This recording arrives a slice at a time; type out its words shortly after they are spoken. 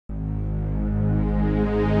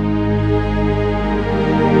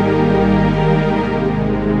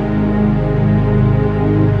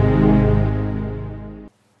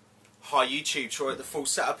YouTube, Troy at the Full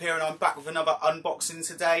Setup here, and I'm back with another unboxing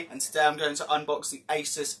today. And today I'm going to unbox the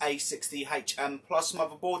Asus A68HM-PLUS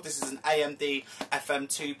Motherboard. This is an AMD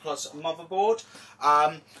FM2 Plus motherboard.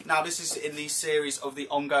 Now this is in the series of the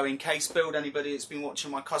ongoing case build. Anybody that's been watching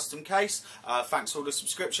my custom case, thanks for all the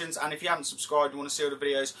subscriptions. And if you haven't subscribed and want to see all the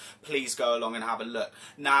videos, please go along and have a look.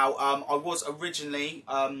 Now I was originally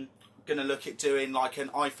going to look at doing like an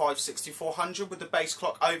i5-6400 with the base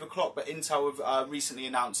clock overclock, but Intel have recently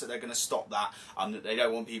announced that they're going to stop that, that they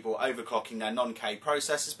don't want people overclocking their non-K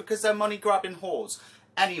processors because they're money grabbing whores.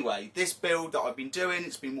 Anyway, this build that I've been doing,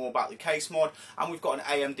 it's been more about the case mod, and we've got an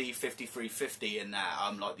AMD 5350 in there,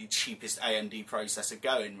 like the cheapest AMD processor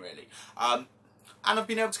going really. And I've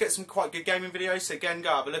been able to get some quite good gaming videos, so again, go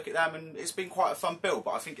have a look at them, and it's been quite a fun build,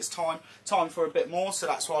 but I think it's time for a bit more, so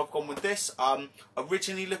that's why I've gone with this.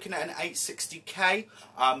 Originally looking at an 860K,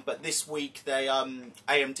 but this week they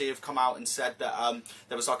AMD have come out and said that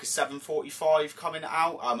there was like a 745 coming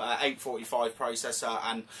out, an 845 processor,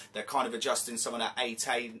 and they're kind of adjusting some of that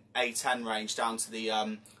A10 range down to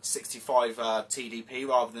the 65 TDP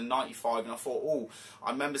rather than 95, and I thought, oh,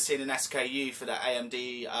 I remember seeing an SKU for the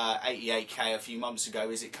AMD 88K a few months ago.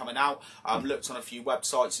 Is it coming out? Looked on a few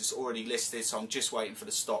websites, it's already listed, so I'm just waiting for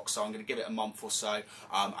the stock, so I'm going to give it a month or so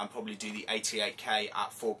and probably do the 88K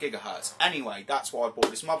at 4 GHz. Anyway, that's why I bought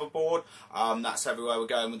this motherboard. That's everywhere we're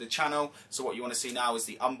going with the channel, so what you want to see now is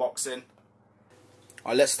the unboxing.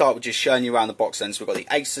 Alright, let's start with just showing you around the box then. So we've got the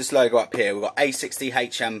Asus logo up here, we've got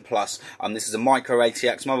A60HM+. This is a micro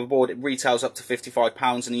ATX motherboard. It retails up to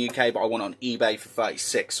 £55 in the UK, but I went on eBay for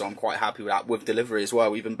 36, so I'm quite happy with that, with delivery as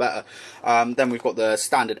well, even better. Then we've got the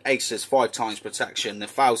standard Asus 5x protection, the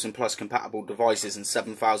 1000+ compatible devices and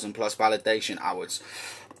 7000+ validation hours.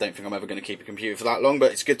 Don't think I'm ever going to keep a computer for that long,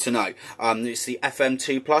 but it's good to know. It's the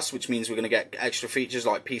FM2 Plus, which means we're going to get extra features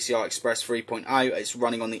like PCI Express 3.0. It's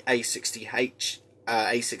running on the A68H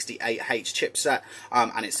chipset,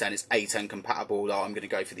 and it's saying it's A10 compatible, though I'm going to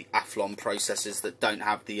go for the Athlon processors that don't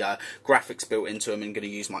have the graphics built into them, and going to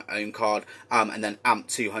use my own card, and then AMP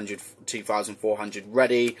 2400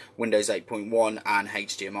 ready, Windows 8.1 and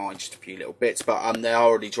HDMI, just a few little bits, but they are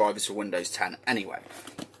already drivers for Windows 10 anyway.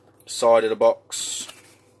 Side of the box,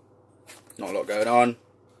 not a lot going on.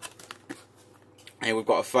 Here we've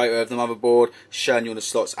got a photo of the motherboard showing you all the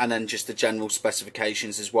slots, and then just the general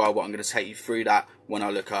specifications as well, but I'm going to take you through that when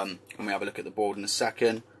I look when we have a look at the board in a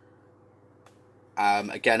second.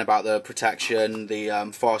 Again, about the protection, the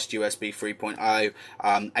fast USB 3.0,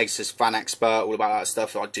 Asus Fan Expert, all about that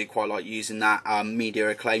stuff. I do quite like using that. Media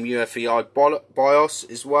Acclaim UEFI BIOS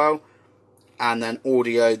as well. And then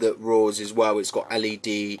audio that roars as well. It's got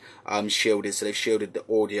LED shielded, so they've shielded the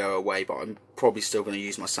audio away, but I'm probably still going to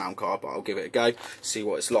use my sound card, but I'll give it a go, see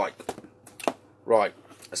what it's like. Right,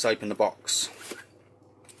 let's open the box.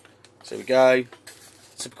 So here we go.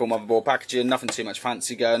 Typical motherboard packaging, nothing too much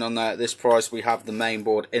fancy going on there. At this price we have the main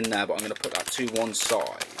board in there, but I'm going to put that to one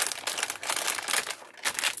side.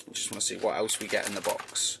 I just want to see what else we get in the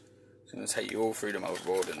box. So I'm going to take you all through the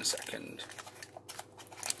motherboard in a second.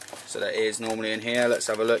 So there is normally in here, let's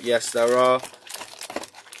have a look. Yes, there are.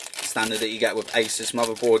 Standard that you get with Asus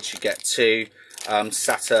motherboards, you get two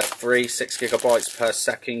SATA III 6 GB per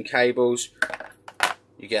second cables.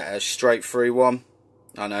 You get a straight through one.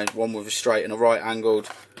 I know, one with a straight and a right angled,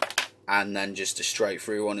 and then just a straight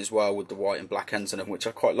through one as well with the white and black ends on them, which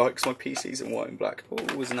I quite like because my PC's in white and black.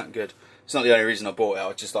 Oh, isn't that good? It's not the only reason I bought it,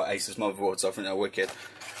 I just like Asus motherboards, so I think they're wicked.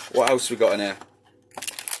 What else we got in here?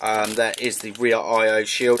 There is the rear I/O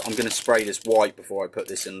shield. I'm going to spray this white before I put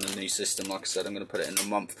this in the new system. Like I said, I'm going to put it in a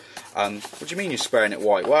month. What do you mean you're spraying it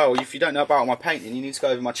white? Well, if you don't know about my painting, you need to go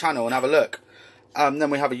over my channel and have a look. Then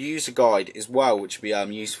we have a user guide as well, which would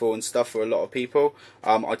be useful and stuff for a lot of people.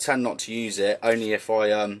 I tend not to use it, only if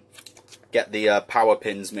I get the power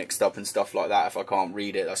pins mixed up and stuff like that. If I can't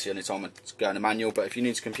read it, that's the only time I go in a manual. But if you're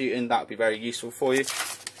new to computing, that would be very useful for you.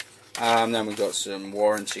 Then we've got some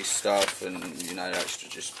warranty stuff and, you know, extra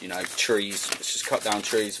just, you know, trees. Let's just cut down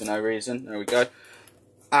trees for no reason. There we go.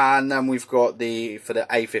 And then we've got the, for the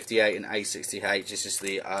A58 and A60H, this is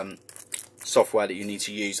the software that you need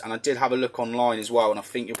to use. And I did have a look online as well, and I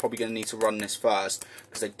think you're probably going to need to run this first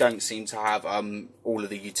because they don't seem to have all of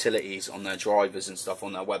the utilities on their drivers and stuff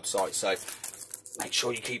on their website. So make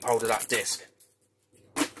sure you keep hold of that disc.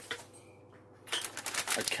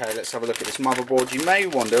 Okay, let's have a look at this motherboard. You may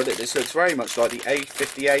wonder that this looks very much like the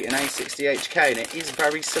A58 and A68HK, and it is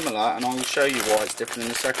very similar, and I will show you why it's different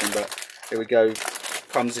in a second, but here we go.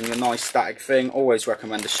 Comes in your nice static thing. Always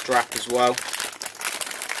recommend a strap as well.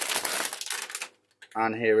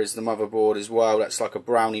 And here is the motherboard as well. That's like a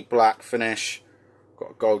brownie black finish.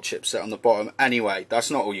 got a gold chipset on the bottom. Anyway,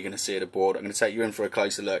 that's not all you're going to see of the board. I'm going to take you in for a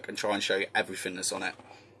closer look and try and show you everything that's on it.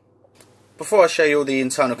 Before I show you all the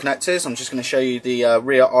internal connectors, I'm just going to show you the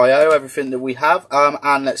rear I/O, everything that we have,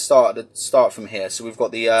 and let's start from here. So we've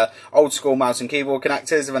got the old school mouse and keyboard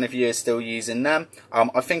connectors, if any of you are still using them.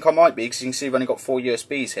 I think I might be, because you can see we've only got 4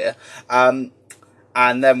 USBs here.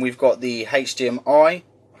 And then we've got the HDMI,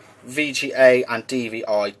 VGA and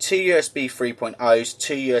DVI, 2 USB 3.0s,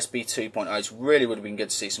 2 USB 2.0s. Really would have been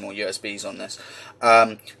good to see some more USBs on this.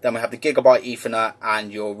 Then we have the Gigabyte Ethernet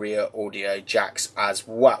and your rear audio jacks as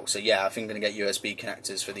well. So yeah, I think I'm going to get USB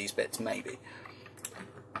connectors for these bits maybe.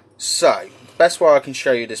 So, best way I can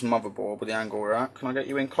show you this motherboard with the angle we're at. Can I get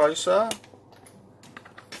you in closer?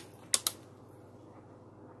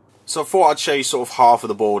 So I thought I'd show you sort of half of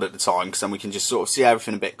the board at the time, because then we can just sort of see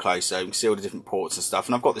everything a bit closer. We can see all the different ports and stuff.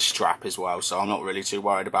 And I've got the strap as well, so I'm not really too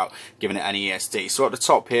worried about giving it any ESD. So at the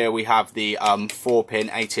top here we have the 4-pin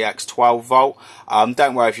ATX 12 volt.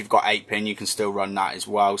 Don't worry if you've got 8-pin, you can still run that as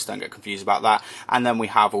well, so don't get confused about that. And then we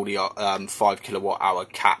have all the 5 kilowatt hour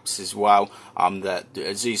caps as well. The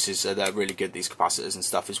Asus, they're really good, these capacitors and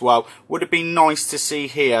stuff as well. Would have been nice to see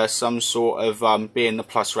here some sort of, be in the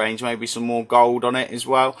plus range, maybe some more gold on it as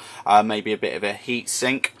well. Maybe a bit of a heat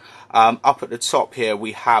sink. Up at the top here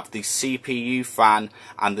we have the CPU fan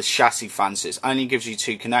and the chassis fan, so it only gives you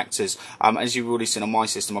 2 connectors. As you've already seen on my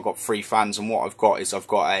system, I've got 3 fans, and what I've got is I've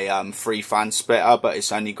got a 3-fan splitter, but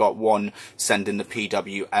it's only got one sending the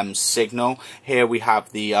PWM signal. Here we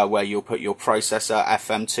have the where you'll put your processor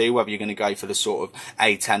FM2, whether you're going to go for the sort of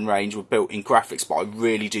A10 range with built-in graphics, but I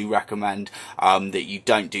really do recommend that you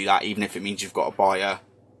don't do that, even if it means you've got to buy a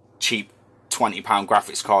cheap £20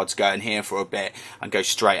 graphics cards going here for a bit, and go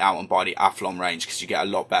straight out and buy the Athlon range, because you get a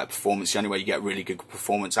lot better performance. The only way you get really good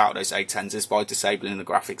performance out of those A10s is by disabling the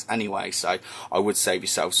graphics anyway, so I would save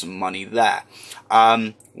yourself some money there.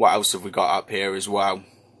 What else have we got up here as well?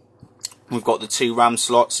 We've got the 2 RAM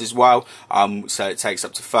slots as well, so it takes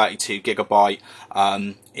up to 32 gigabyte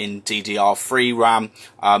in DDR3 RAM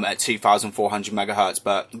at 2400 megahertz.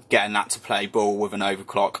 But getting that to play ball with an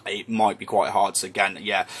overclock, it might be quite hard. So again,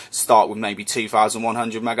 yeah, start with maybe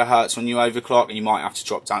 2100 megahertz when you overclock, and you might have to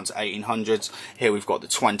drop down to 1800s. Here we've got the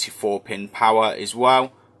 24-pin power as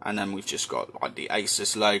well. And then we've just got like the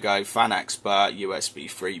Asus logo, Fan Expert, USB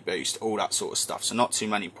 3 boost, all that sort of stuff. So not too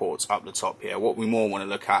many ports up the top here. What we more want to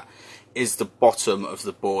look at is the bottom of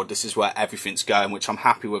the board. This is where everything's going, which I'm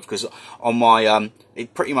happy with, because on my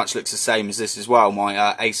it pretty much looks the same as this as well. My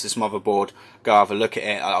Asus motherboard, go have a look at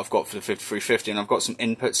it. I've got for the 5350, and I've got some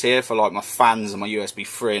inputs here for like my fans and my USB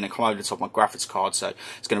 3, and they come over the top of my graphics card, so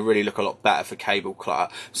it's going to really look a lot better for cable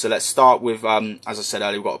clutter. So let's start with, as I said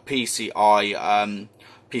earlier, we've got a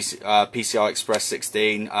PCI Express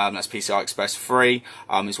 16, that's PCI Express 3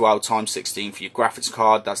 as well, times 16 for your graphics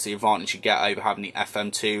card. That's the advantage you get over having the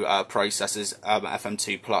FM2 processors,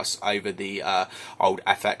 FM2 Plus over the old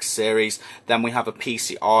FX series. Then we have a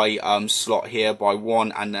PCI slot here by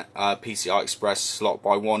 1, and a PCI Express slot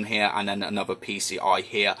by 1 here, and then another PCI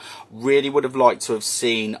here. Really would have liked to have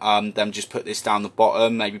seen them just put this down the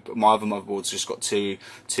bottom. Maybe my other motherboard's just got two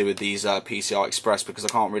of these PCI Express, because I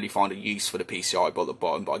can't really find a use for the PCI by the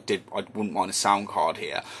bottom. But I wouldn't mind a sound card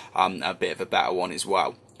here, a bit of a better one as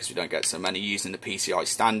well, because we don't get so many using the PCI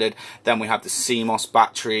standard. Then we have the Cmos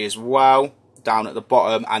battery as well down at the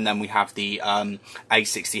bottom, and then we have the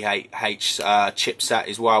A68H chipset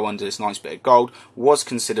as well under this nice bit of gold. Was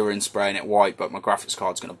considering spraying it white, but my graphics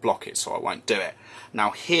card's going to block it, so I won't do it.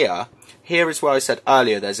 Now here is where I said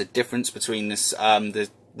earlier there's a difference between this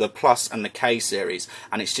the Plus and the K series,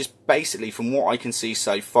 and it's just basically, from what I can see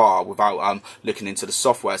so far without looking into the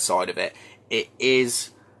software side of it, it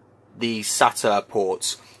is the SATA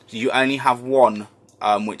ports. You only have one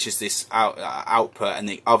which is this output, and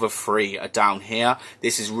the other 3 are down here.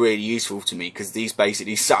 This is really useful to me, because these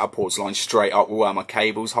basically SATA ports line straight up with where my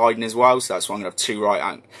cable's hiding as well, so that's why I'm going to have 2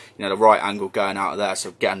 the right angle going out of there. So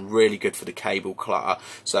again, really good for the cable clutter.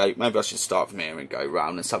 So maybe I should start from here and go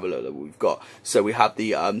around. Let's have a look at what we've got. So we have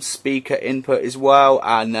the speaker input as well,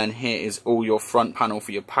 and then here is all your front panel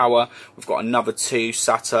for your power. We've got another 2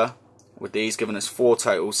 SATA with these, giving us 4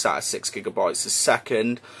 total SATA 6 gigabytes a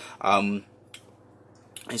second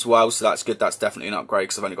as well, so that's good. That's definitely an upgrade,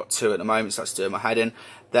 because I've only got 2 at the moment, so that's doing my head in.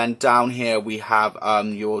 Then down here we have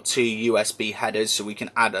your 2 USB headers, so we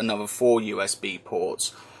can add another 4 USB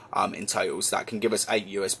ports in total, so that can give us 8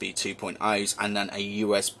 USB 2.0s and then a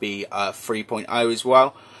USB 3.0 as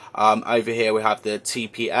well. Over here we have the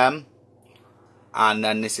TPM, and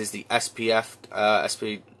then this is the SPDIF,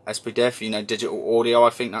 digital audio.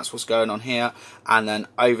 I think that's what's going on here. And then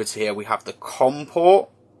over to here we have the COM port,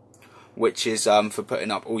 which is for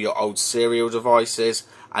putting up all your old serial devices.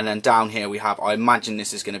 And then down here we have, I imagine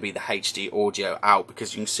this is going to be the HD audio out,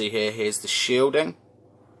 because you can see here, here's the shielding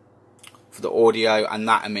for the audio, and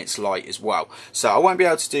that emits light as well. So I won't be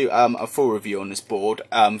able to do a full review on this board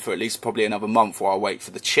for at least probably another month while I wait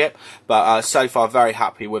for the chip, but so far very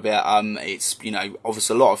happy with it. It's, you know,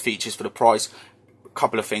 obviously a lot of features for the price.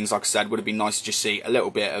 Couple of things, like I said, would have been nice to just see a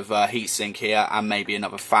little bit of heatsink here, and maybe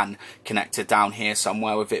another fan connector down here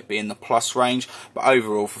somewhere, with it being the Plus range. But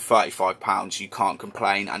overall, for £35 you can't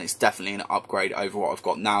complain, and it's definitely an upgrade over what I've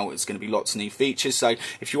got now. It's going to be lots of new features. So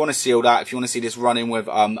if you want to see all that, if you want to see this running with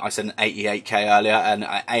I said an 88K earlier, and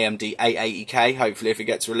AMD A80K, hopefully if it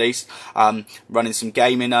gets released, running some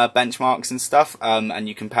gaming benchmarks and stuff, and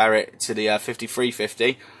you compare it to the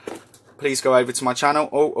 5350, please go over to my channel.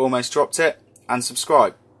 Oh, almost dropped it. And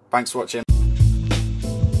subscribe. Thanks for watching.